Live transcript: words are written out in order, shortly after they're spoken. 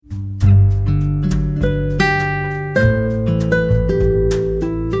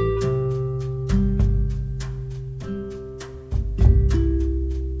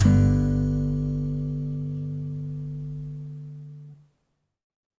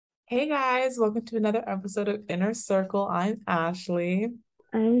Hey guys, welcome to another episode of Inner Circle. I'm Ashley.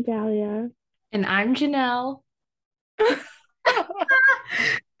 I'm Dahlia. And I'm Janelle. I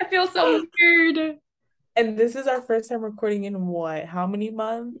feel so weird. And this is our first time recording in what? How many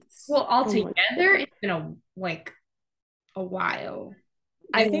months? Well, all Oh my together, God. it's been a while.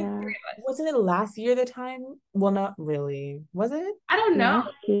 I I think think, Yeah. wasn't it last year the time? Well, not really. Was it? I don't know.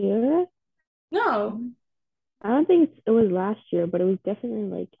 Last year? No, I don't think it was last year, but it was definitely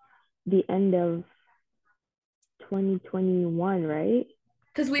like the end of 2021, right?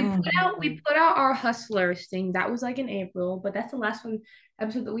 because we Mhm. put out our hustlers thing. That was like in April, but that's the last one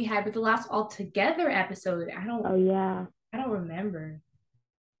episode that we had. But the last all together episode, Oh yeah. I don't remember.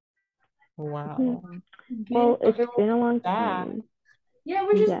 Mhm. Wow. Been Well, it's Okay, well, been a long that. time. Yeah,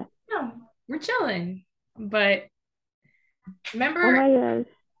 we're just Yeah. no, we're chilling. But Oh remember, my gosh.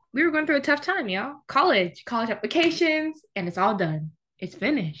 we were going through a tough time, y'all. College applications, and it's all done. It's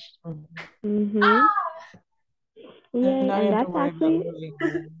finished. Mhm. Mm-hmm. And Yay. now you And have to that's worry about actually moving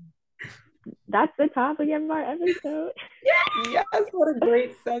home. that's the topic of our episode. Yes, what a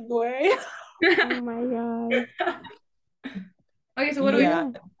great segue. Oh my gosh. Okay, so what do So we?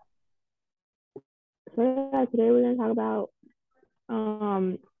 Yeah. yeah. So yeah, today we're gonna talk about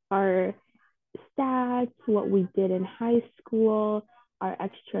um our stats, what we did in high school, our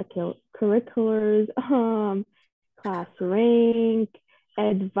extracurriculars, class rank,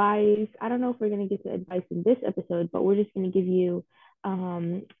 advice. I don't know if we're going to get to advice in this episode, but we're just going to give you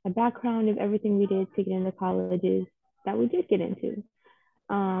a background of everything we did to get into colleges that we did get into.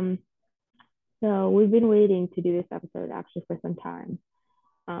 Um, so we've been waiting to do this episode actually for some time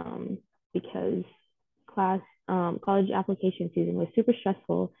um, because class college application season was super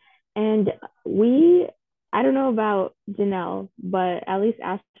stressful, and we I don't know about Janelle, but at least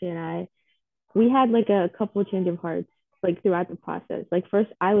Ashley and I we had like a couple change of hearts like throughout the process. Like first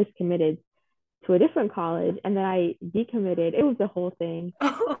I was committed to a different college, and then I decommitted. It was the whole thing.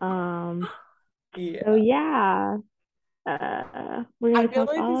 Um, so Yeah. yeah, we're I gonna feel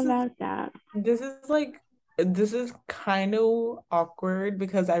talk like all about that. this is kind of awkward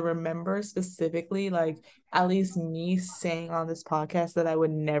because I remember specifically like at least me saying on this podcast that I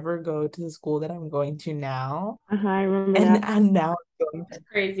would never go to the school that I'm going to now. I remember And that. and now I'm going to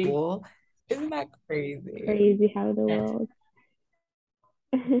Crazy. school. Isn't that crazy? Crazy how the Yes. world.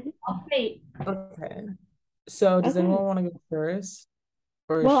 Wait. Okay. So does Okay. anyone want to go first?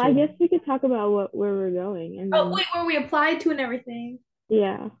 Or Well, I guess should we could talk about where we're going, and Oh, then wait, where we applied to and everything.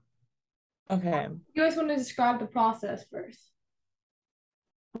 yeah. okay. You guys want to describe the process first?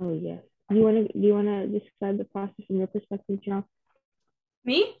 Oh yes. Do you wanna describe the process from your perspective, John?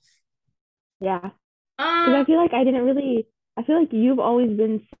 Me? Yeah. Because Um, I feel like I didn't really. I feel like you've always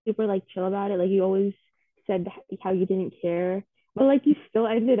been super like chill about it. Like you always said how you didn't care, but like you still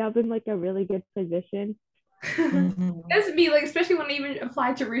ended up in like a really good position. Mhm. that's me, like, especially when I even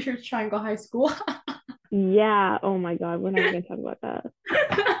applied to Research Triangle High School. Yeah. Oh my God. We're not gonna talk about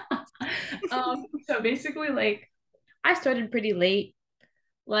that. So basically, like, I started pretty late.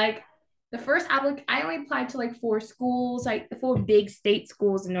 Like, the first applic I only applied to like four schools, like the four big state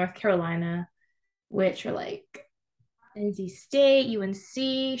schools in North Carolina, which are like NC State,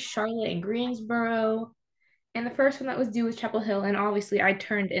 UNC, Charlotte, and Greensboro. And the first one that was due was Chapel Hill. And obviously, I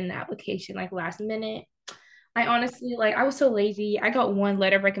turned in the application like last minute. I honestly, like, I was so lazy. I got one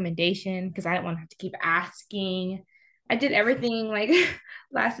letter of recommendation because I didn't want to have to keep asking. I did everything like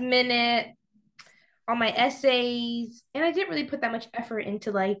last minute on my essays. And I didn't really put that much effort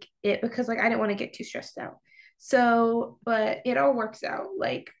into like it because like I didn't want to get too stressed out. So, but it all works out.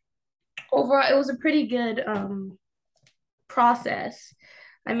 Like overall, it was a pretty good process.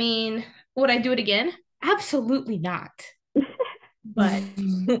 I mean, would I do it again? Absolutely not. But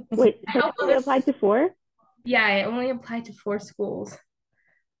Wait. I So hope you other, applied to four? yeah, I only applied to four schools.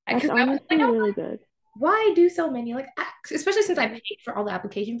 That's Because I was like, honestly really good. why do so many? Like, especially since I paid for all the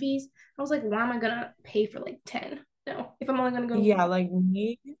application fees, I was like, why am I gonna pay for like 10? No, if I'm only gonna go to Yeah, four. like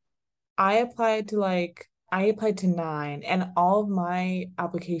me, I applied to nine and all of my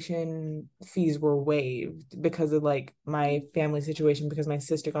application fees were waived because of like my family situation because my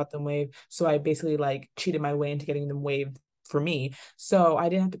sister got them waived. So I basically like cheated my way into getting them waived for me. So I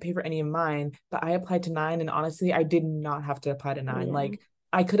didn't have to pay for any of mine, but I applied to nine and honestly I did not have to apply to nine. Yeah. Like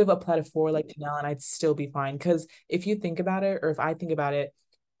I could have applied to four like Janelle and I'd still be fine. Because if you think about it, or if I think about it,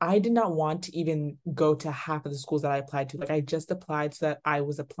 I did not want to even go to half of the schools that I applied to. Like I just applied so that I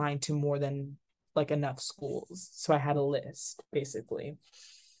was applying to more than like enough schools. So I had a list basically.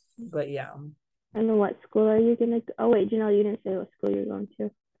 But yeah. And then what school are you gonna? Oh wait, Janelle, you didn't say what school you're going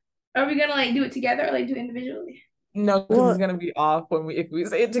to. Are we gonna like do it together or like do it individually? No, because it's Well, gonna be off when we if we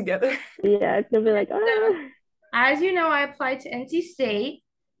say it together. yeah, it's gonna be like, So, ah, as you know, I applied to NC State,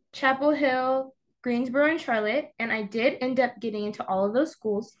 Chapel Hill, Greensboro, and Charlotte, and I did end up getting into all of those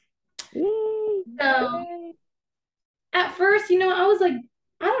schools. yay. So Yay. at first, I was like,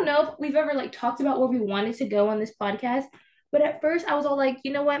 I don't know if we've ever like talked about where we wanted to go on this podcast, but at first I was all like,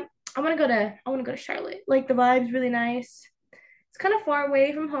 you know what? I want to go to Charlotte. Like the vibe's really nice. It's kind of far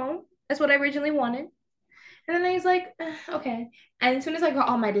away from home. That's what I originally wanted. And then I was like, okay. And as soon as I got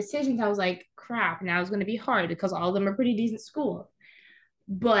all my decisions, I was like, crap, now it's going to be hard because all of them are pretty decent schools.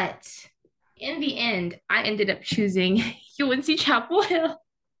 But in the end, I ended up choosing UNC Chapel Hill.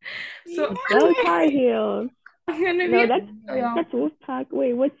 So Go Yay. Tar Heels. I'm going to be No, honest that's with y'all. that's Wolfpack.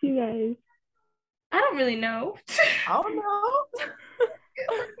 Wait, what's you guys? I don't really know. Oh no.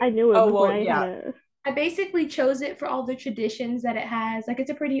 I knew it Oh before well, I had yeah, a I basically chose it for all the traditions that it has. Like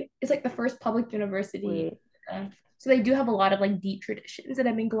it's like the first public university. wait. So they do have a lot of like deep traditions that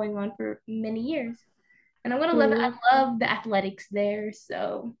have been going on for many years. And I'm gonna love it. Cool. I love the athletics there.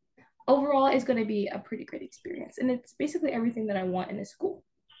 So overall, it's gonna be a pretty great experience. And it's basically everything that I want in a school.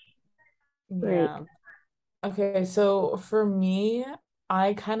 Great. yeah. Okay, so for me,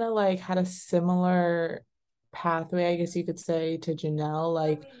 I kind of like had a similar pathway, I guess you could say, to Janelle.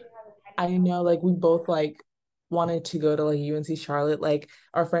 Like, I know like we both like wanted to go to like UNC Charlotte. Like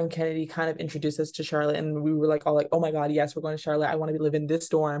our friend Kennedy kind of introduced us to Charlotte and we were like all like, oh my God, yes, we're going to Charlotte. I want to be live in this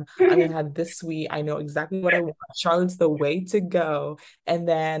dorm. I'm gonna have this suite. I know exactly what I want. Charlotte's the way to go. And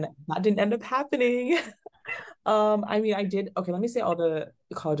then that didn't end up happening. I mean, I did. Okay, let me say all the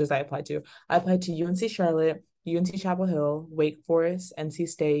colleges I applied to. I applied to UNC Charlotte, UNC Chapel Hill, Wake Forest, NC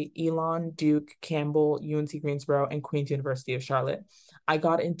State, Elon, Duke, Campbell, UNC Greensboro, and Queen's University of Charlotte. I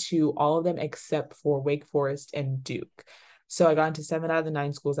got into all of them except for Wake Forest and Duke. So I got into 7 out of the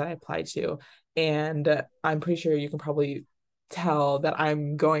 9 schools that I applied to. And I'm pretty sure you can probably tell that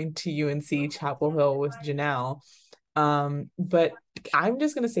I'm going to UNC Chapel Hill with Janelle. But I'm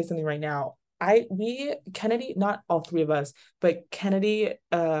just gonna say something right now. Kennedy, not all three of us, but Kennedy,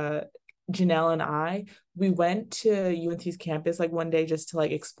 Janelle and I, we went to UNC's campus like one day just to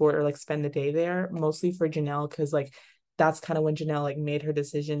like explore or like spend the day there, mostly for Janelle, because like that's kind of when Janelle like made her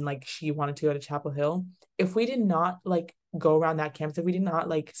decision, like she wanted to go to Chapel Hill. If we did not like go around that campus, if we did not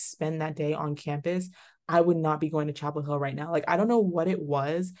like spend that day on campus, I would not be going to Chapel Hill right now. Like I don't know what it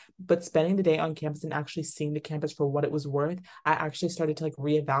was, but spending the day on campus and actually seeing the campus for what it was worth, I actually started to like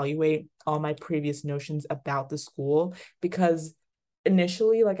reevaluate all my previous notions about the school because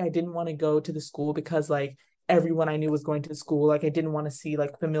initially like I didn't want to go to the school because like everyone I knew was going to the school. Like I didn't want to see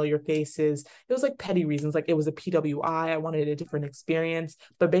like familiar faces. It was like petty reasons. Like it was a PWI. I wanted a different experience.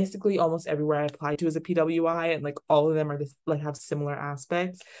 But basically almost everywhere I applied to is a PWI and like all of them are this like have similar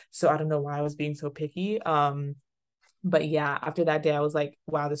aspects. So I don't know why I was being so picky. But yeah, after that day, I was like,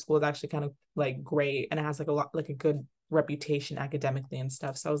 wow, this school is actually kind of like great and it has like a lot like a good reputation academically and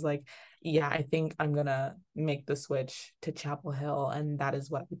stuff. So I was like, yeah, I think I'm gonna make the switch to Chapel Hill, and that is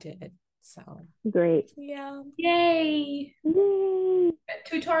what we did. So Great. yeah. Yay! Yay.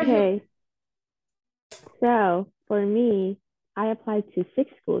 Two Tar Heels. Okay. So for me, I applied to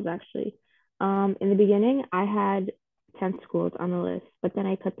 6 schools actually. In the beginning, I had 10 schools on the list, but then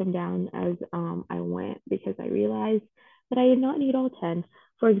I cut them down as I went because I realized that I did not need all 10.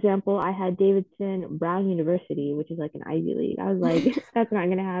 For example, I had Davidson Brown University, which is like an Ivy League. I was like, that's not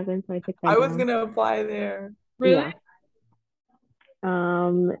gonna happen, so I took I that was down. gonna apply there. Really? Yeah.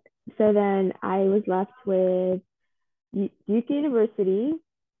 Um, so then I was left with Duke University,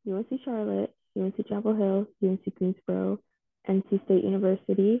 UNC Charlotte, UNC Chapel Hill, UNC Greensboro, NC State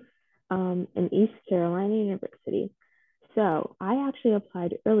University, and East Carolina University. So I actually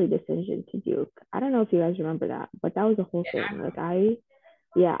applied early decision to Duke. I don't know if you guys remember that, but that was a whole thing. Like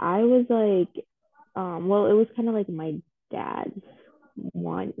yeah, I was like, well, it was kind of like my dad's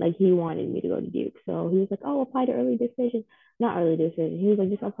like he wanted me to go to Duke. So he was like, oh, apply to early decision. Not early decision. He was like,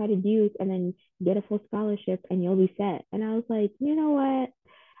 just apply to Duke and then get a full scholarship and you'll be set. And I was like, you know what?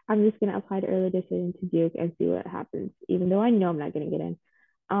 I'm just gonna apply to early decision to Duke and see what happens, even though I know I'm not gonna get in.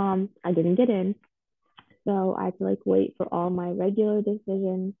 I didn't get in. So I had to like wait for all my regular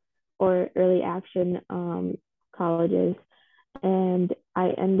decision or early action colleges. And I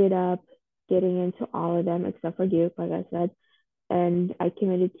ended up getting into all of them except for Duke, like I said, and I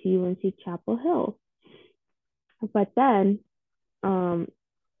committed to UNC Chapel Hill. But then um,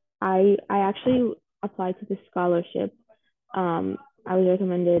 I actually applied to the scholarship. I was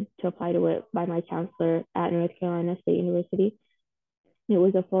recommended to apply to it by my counselor at North Carolina State University. It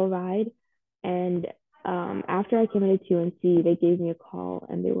was a full ride, and after I committed to UNC, they gave me a call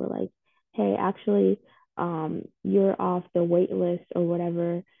and they were like, "Hey, actually, you're off the wait list or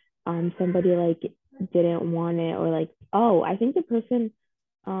whatever. Somebody like didn't want it, or like, oh, I think the person,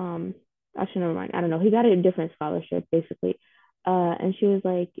 um actually never mind, I don't know, he got a different scholarship basically. And she was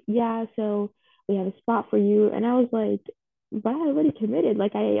like, yeah, so we have a spot for you. And I was like, but I already committed,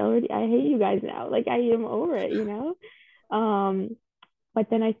 like I hate you guys now, like I am over it, you know. But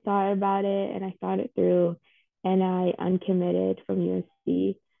then I thought about it and I thought it through, and I uncommitted from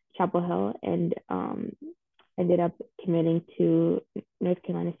USC Chapel Hill, and ended up committing to North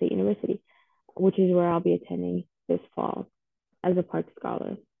Carolina State University, which is where I'll be attending this fall as a Park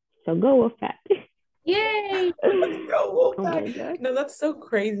Scholar. So go with that. Yay! Let's go, Oh my Wolfpack. god. No, that's so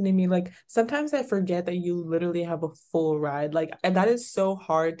crazy to me. Like sometimes I forget that you literally have a full ride. Like, and that is so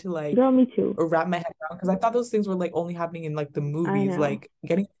hard to like Girl, me too. wrap my head around because I thought those things were like only happening in like the I movies. know. Like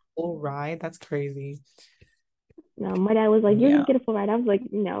getting a full ride, that's crazy. No, my dad was like, "You're gonna Yeah. get a full ride." I was like,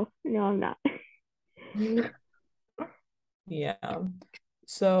 "No, no, I'm not." Yeah.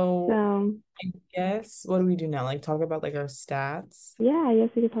 So So I guess what do we do now? Like talk about like our stats. yeah, I guess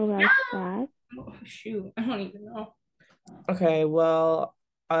we could talk Yeah. about stats. Oh, shoot, I don't even know. Okay, well,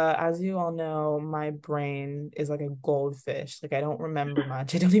 as you all know, my brain is like a goldfish. Like I don't remember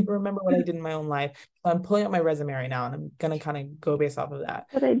much. I don't even remember what I did in my own life. So I'm pulling up my resume right now and I'm gonna kind of go based off of that.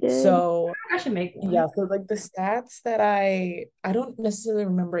 What I did. So I should make yeah, one. so like the stats that I don't necessarily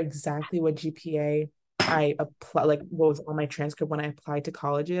remember exactly what GPA I apply like what was on my transcript when I applied to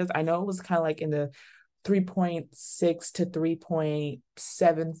colleges. I know it was kind of like in the 3.6 to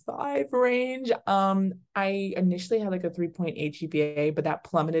 3.75 range. I initially had like a 3.8 GPA, but that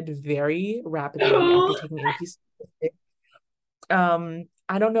plummeted very rapidly after taking AP statistics.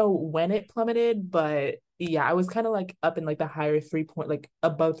 I don't know when it plummeted, but yeah, I was kind of like up in like the higher 3 point, like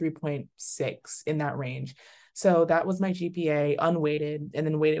above 3.6 in that range. So that was my GPA unweighted, and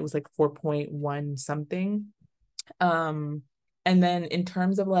then weighted was like 4.1 something. Um, and then in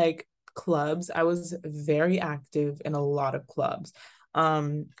terms of like clubs, I was very active in a lot of clubs.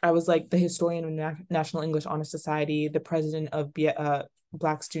 I was like the historian of National English Honor Society, the president of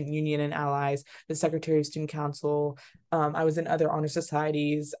Black Student Union and Allies, the secretary of Student Council. I was in other honor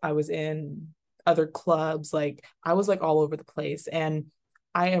societies. I was in other clubs. Like I was like all over the place. And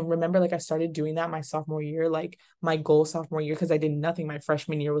I remember like I started doing that my sophomore year. Like my goal sophomore year, because I did nothing my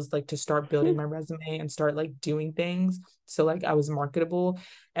freshman year, was like to start building my resume and start like doing things. So like I was marketable.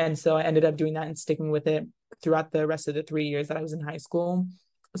 And so I ended up doing that and sticking with it throughout the rest of the 3 years that I was in high school.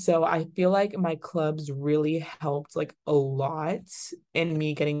 So I feel like my clubs really helped like a lot in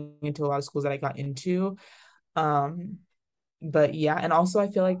me getting into a lot of schools that I got into. Um, but yeah, and also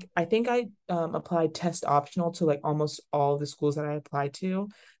I feel like I think I applied test optional to like almost all the schools that I applied to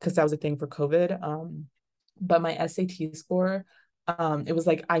because that was a thing for COVID. But my SAT score, it was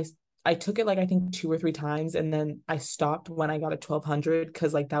like I took it like I think 2 or 3 times and then I stopped when I got a 1200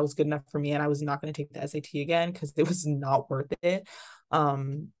 because like that was good enough for me and I was not going to take the SAT again because it was not worth it.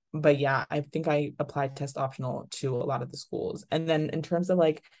 But yeah, I think I applied test optional to a lot of the schools. And then in terms of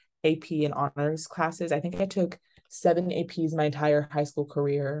like AP and honors classes, I think I took 7 APs my entire high school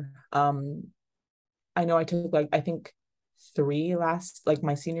career. I know I took like I think three last like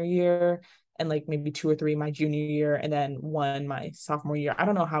my senior year and like maybe 2 or 3 my junior year and then one my sophomore year. I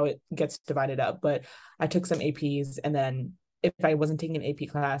don't know how it gets divided up, but I took some APs and then if I wasn't taking an AP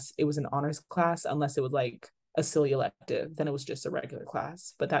class, it was an honors class unless it was like a silly elective, then it was just a regular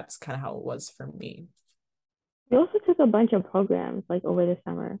class. But that's kind of how it was for me. We also took a bunch of programs like over the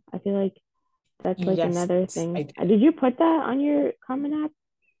summer. I feel like that's like Yes, another I thing. did. Did you put that on your Common App?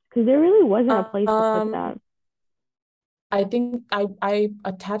 Because there really wasn't a place to put Um, that. I think I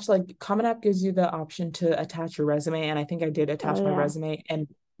attach like Common App gives you the option to attach your resume, and I think I did Oh attach my yeah. resume, and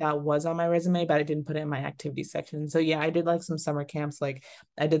that was on my resume, but I didn't put it in my activity section. So yeah, I did like some summer camps. Like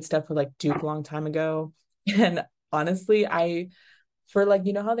I did stuff for like Duke a long time ago, and honestly, I for like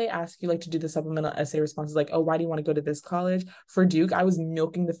you know how they ask you like to do the supplemental essay responses like oh why do you want to go to this college for Duke I was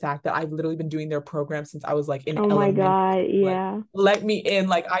milking the fact that I've literally been doing their program since I was like in Oh my elementary God. like Yeah. let me in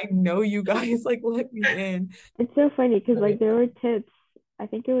like I know you guys like let me in It's so funny because so like there yeah. were tips. I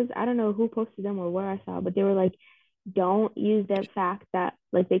think it was, I don't know who posted them or where I saw, but they were like, don't use that fact that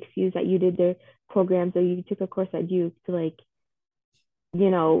like the excuse that you did the programs or you took a course at Duke to like,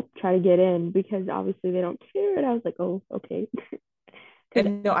 try to get in because obviously they don't care. And I was like, oh, okay. Because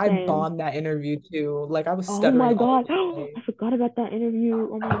And no, I same. bombed that interview too. Like I was Oh my stuttering all God. over the place. I forgot about that interview.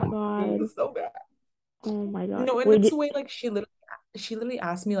 Oh my It God. was so bad. Oh my God. No, and Wait, it's the way like she literally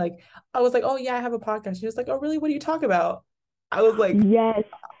asked me like I was like, "Oh yeah, I have a podcast." She was like, "Oh really? What do you talk about?" I was like, yes.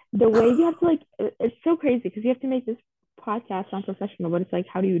 The way you have to like, it's so crazy because you have to make this podcast non-professional, but it's like,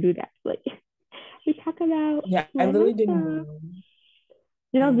 how do you do that? Like, We talk about Yeah, I random literally didn't stuff. know.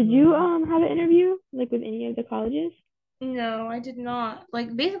 You I know, did you literally have an interview like with any of the colleges? No, I did not.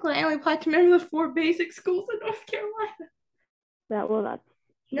 Like basically I only applied to remember the four basic schools in North Carolina. That's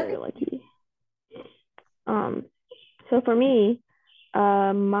very Nothing. lucky. Um, so for me,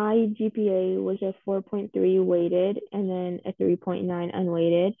 my GPA was a 4.3 weighted and then a 3.9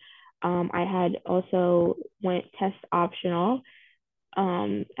 unweighted. I had also went test optional.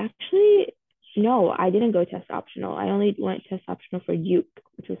 Actually, no, I didn't go test optional. I only went test optional for Duke,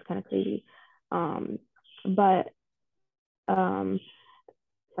 which was kind of crazy. Um, but um,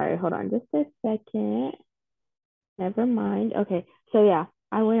 sorry, hold on just a second. Never mind. Okay, so yeah,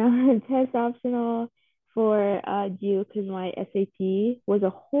 I went on test optional for Duke because my SAT was a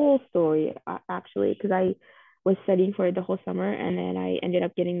whole story actually because I was studying for it the whole summer and then I ended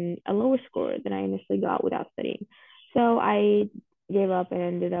up getting a lower score than I initially got without studying. So I gave up and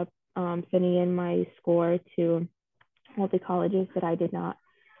ended up sending in my score to multi colleges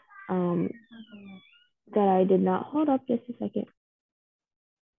um that I did not. Hold up just a second.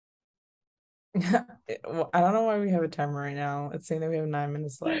 well, I don't know why we have a timer right now. It's saying that we have 9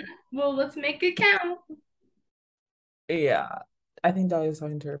 minutes left. Well, let's make it count. Yeah. I think Dahlia's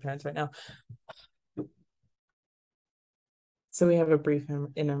talking to her parents right now. So we have a brief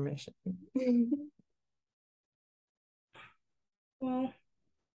intermission. Well,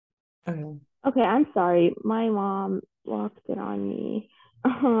 Okay. Okay, I'm sorry. My mom walked in on me.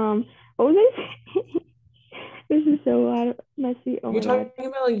 What was I saying? This is so loud, messy. Oh You're my god. talking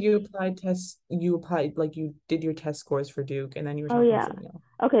about like you applied like you did your test scores for Duke and then you were Oh talking about yeah. something else.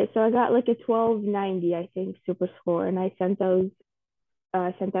 Okay, so I got like a 1290, I think, super score, and I sent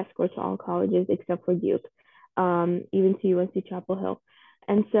sent that score to all colleges except for Duke, even to UNC Chapel Hill.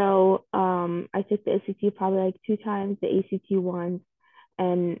 And so I took the SAT probably like two times, the ACT once,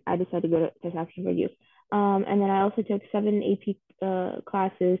 and I decided to go to test option for Duke. And then I also took seven AP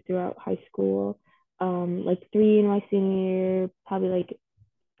classes throughout high school, like three in my senior year, probably like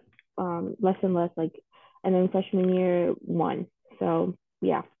less and less, like, and then freshman year one. So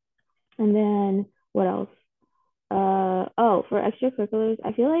yeah, and then what else? Oh, for extracurriculars,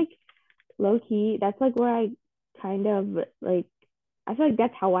 I feel like low key, that's like where I kind of like, I feel like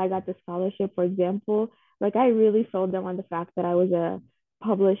that's how I got the scholarship. For example, like I really sold them on the fact that I was a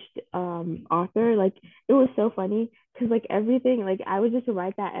published author. Like it was so funny because like everything, like I would just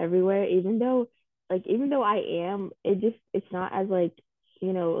write that everywhere, even though I am, it's not as like,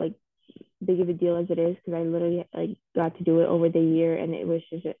 like big of a deal as it is because I literally like got to do it over the year and it was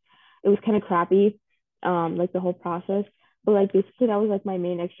kind of crappy, like the whole process. But like basically that was like my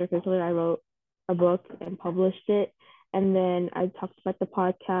main extracurricular. I wrote a book and published it. And then I talked about the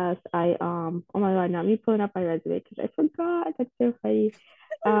podcast. Oh my god, not me pulling up my resume because I forgot. That's so funny.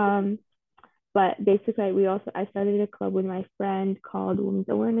 Um but basically I started a club with my friend called Women's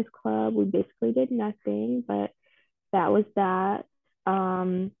Awareness Club. We basically did nothing, but that was that.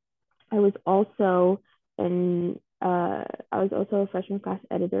 Um I was also in I was also a freshman class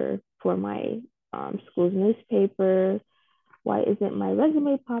editor for my school's newspaper. Why isn't my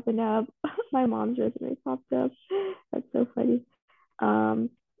resume popping up? My mom's resume popped up. That's so funny. Um,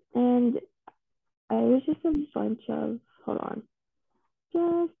 and I was just a bunch of, hold on,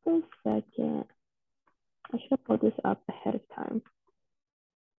 just a second. I should have pulled this up ahead of time.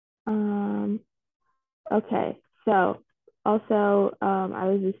 Um, okay, so also I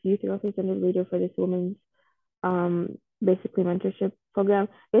was this youth representative leader for this women's basically mentorship program.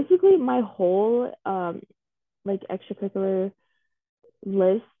 Basically, my whole like extracurricular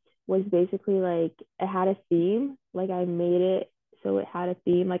list was basically like it had a theme. Like I made it so it had a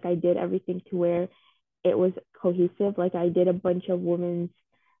theme. Like I did everything to where it was cohesive. Like I did a bunch of women's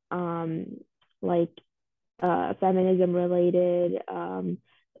um like feminism related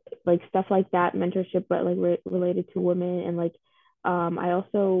like stuff like that, mentorship, but like related to women. And like I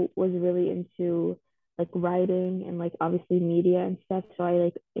also was really into like writing and like obviously media and stuff, so I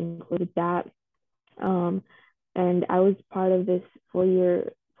like included that. um and I was part of this 4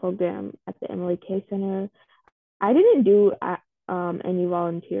 year program at the Emily K Center. I didn't do any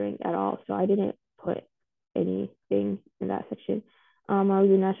volunteering at all, so I didn't put anything in that section. I was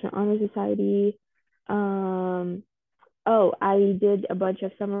in National Honor Society. um Oh, I did a bunch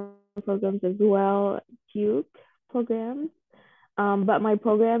of summer programs as well, Duke programs. But my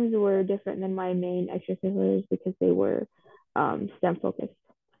programs were different than my main extracurriculars because they were STEM focused.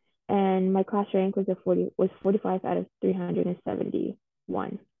 And my class rank was 45 out of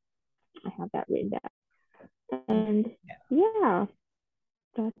 371. I have that written down. And Yeah. yeah,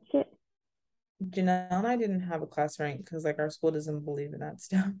 that's it. Janelle and I didn't have a class rank because like our school doesn't believe in that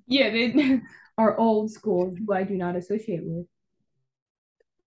stuff. Yeah, they are old schools who I do not associate with.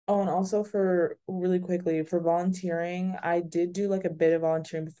 Oh, and also for really quickly for volunteering, I did do like a bit of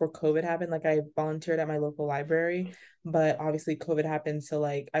volunteering before COVID happened. Like I volunteered at my local library, but obviously COVID happened, so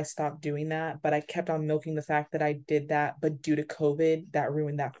like I stopped doing that. But I kept on milking the fact that I did that, but due to COVID, that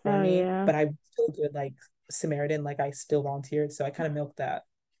ruined that for Oh me. yeah. But I still did like Samaritan, like I still volunteered, so I kind of milked that.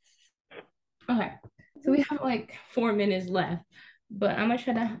 Okay, so we have like 4 minutes left, but I'm gonna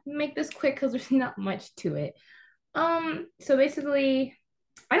try to make this quick because there's not much to it. So basically,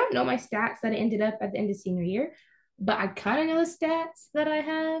 I don't know my stats that I ended up at the end of senior year, but I kind of know the stats that I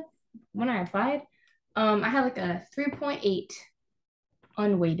have when I applied. I had like a 3.8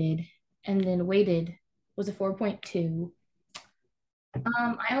 unweighted, and then weighted was a 4.2.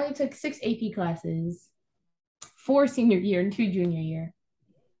 I only took 6 AP classes, 4 senior year and 2 junior year.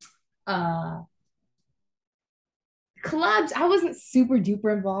 Uh, Clubs, I wasn't super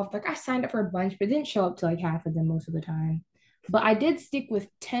duper involved. Like I signed up for a bunch, but didn't show up to like half of them most of the time. But I did stick with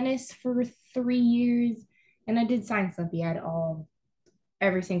tennis for 3 years, and I did science Olympiad all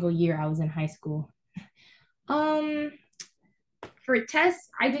every single year I was in high school. Um, for tests,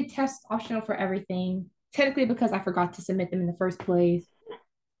 I did tests optional for everything. Technically, because I forgot to submit them in the first place.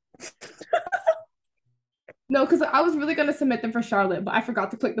 No, because I was really gonna submit them for Charlotte, but I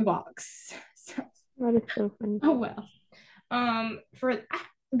forgot to click the box. So, That is so funny. oh well. For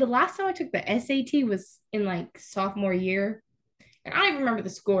the last time I took the SAT was in like sophomore year, and I don't even remember the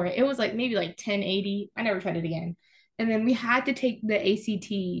score. It was like maybe like 1080. I never tried it again. And then we had to take the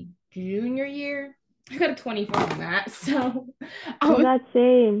ACT junior year. I got a 24 on that, so I Oh, was that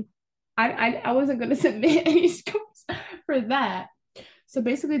same. I wasn't gonna submit any scores for that. So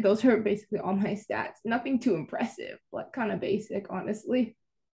basically, those are basically all my stats. Nothing too impressive, like kind of basic, honestly.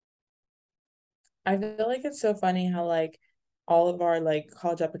 I feel like it's so funny how like all of our like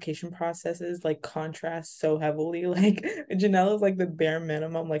college application processes like contrast so heavily. Like Janelle is like the bare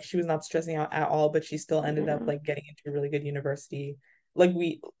minimum. Like she was not stressing out at all, but she still ended up Yeah, like getting into a really good university. Like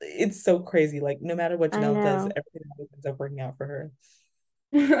it's so crazy. Like no matter what I Janelle does, know. everything always ends up working out for her.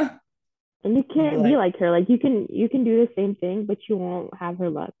 And you But can't be like, like her. Like you can do the same thing, but you won't have her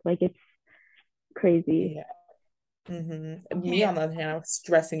luck. Like it's crazy. yeah. Me Okay. on the other hand, I was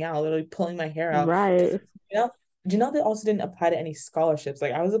stressing out, literally pulling my hair out because Right. you know, Janelle did also didn't apply to any scholarships.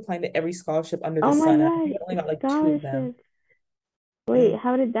 Like I was applying to every scholarship under the Oh my sun. And I think I only gosh, got like two of them. scholarship. Wait,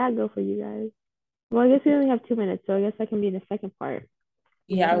 how did that go for you guys? Well, I guess we only have 2 minutes, so I guess that can be the second part.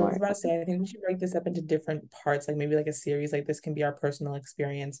 Yeah, I was Or about to say, I think we should break this up into different parts, like maybe like a series, like this can be our personal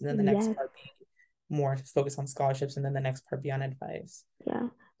experience, and then the next yes, part be more focused on scholarships, and then the next part be on advice. yeah.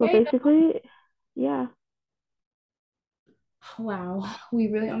 Well, There you basically, yeah. go. Wow, we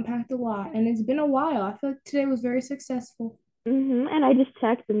really unpacked a lot, and it's been a while. I feel like today was very successful. And I just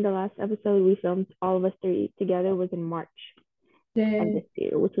checked in the last episode we filmed all of us three together was in March of Then, this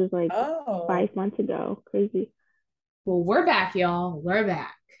year, which was like Oh, 5 months ago. Crazy. well, we're back, y'all. We're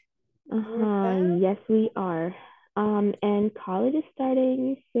back. we're Uh-huh. back. Yes, we are. And college is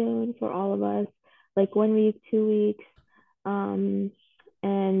starting soon for all of us, like 1 week, 2 weeks. Um,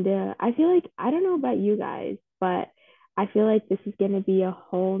 and I feel like I don't know about you guys, but I feel like this is gonna be a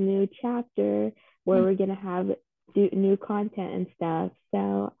whole new chapter where we're gonna have new content and stuff.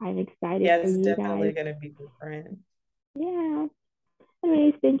 So I'm excited Yeah, for this is you definitely guys. gonna be different. Yeah.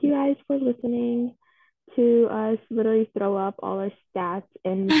 Anyways, thank you guys for listening to us literally throw up all our stats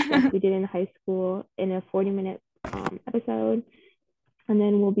and stuff we did in high school in a 40-minute episode. And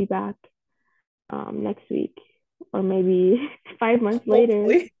then we'll be back next week or maybe 5 months later.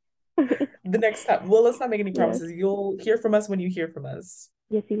 Hopefully, the next time. Well, let's not make any Yes, promises. You'll hear from us when you hear from us.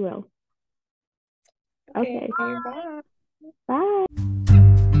 yes, you will. Okay, Okay, bye. bye.